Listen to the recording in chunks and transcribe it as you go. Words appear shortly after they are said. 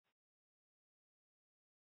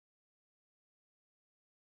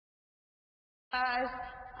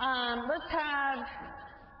Let's have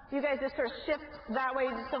you guys just sort of shift that way.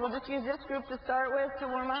 So we'll just use this group to start with to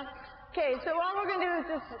warm up. Okay, so all we're going to do is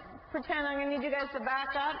just pretend I'm going to need you guys to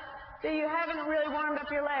back up, that you haven't really warmed up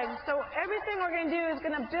your legs. So everything we're going to do is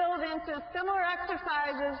going to build into similar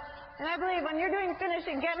exercises. And I believe when you're doing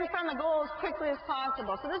finishing, get in front of the goal as quickly as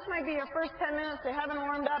possible. So this might be your first 10 minutes. They haven't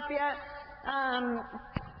warmed up yet.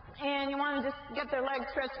 And you want to just get their legs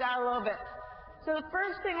stretched out a little bit. So the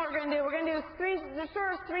first thing we're going to do there's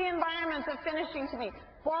sort of three environments of finishing to me.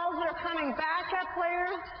 Balls that are coming back at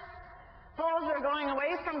players, balls that are going away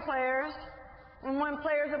from players, and when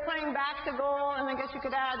players are playing back to goal, and I guess you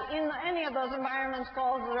could add in any of those environments,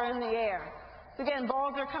 balls that are in the air. So again,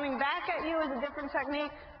 balls that are coming back at you is a different technique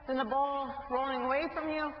than the ball rolling away from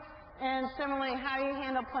you, and similarly how you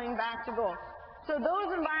handle playing back to goal. So those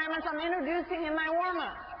environments I'm introducing in my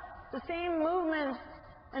warm-up. The same movements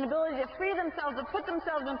and ability to free themselves, to put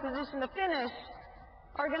themselves in position to finish,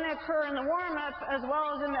 are going to occur in the warm-up as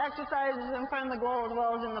well as in the exercises in front of the goal as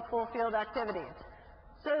well as in the full field activities.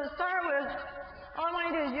 So to start with, all I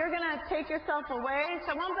want to do is you're going to take yourself away.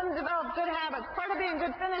 So I want them to develop good habits. Part of being a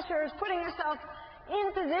good finisher is putting yourself in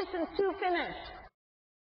position to finish.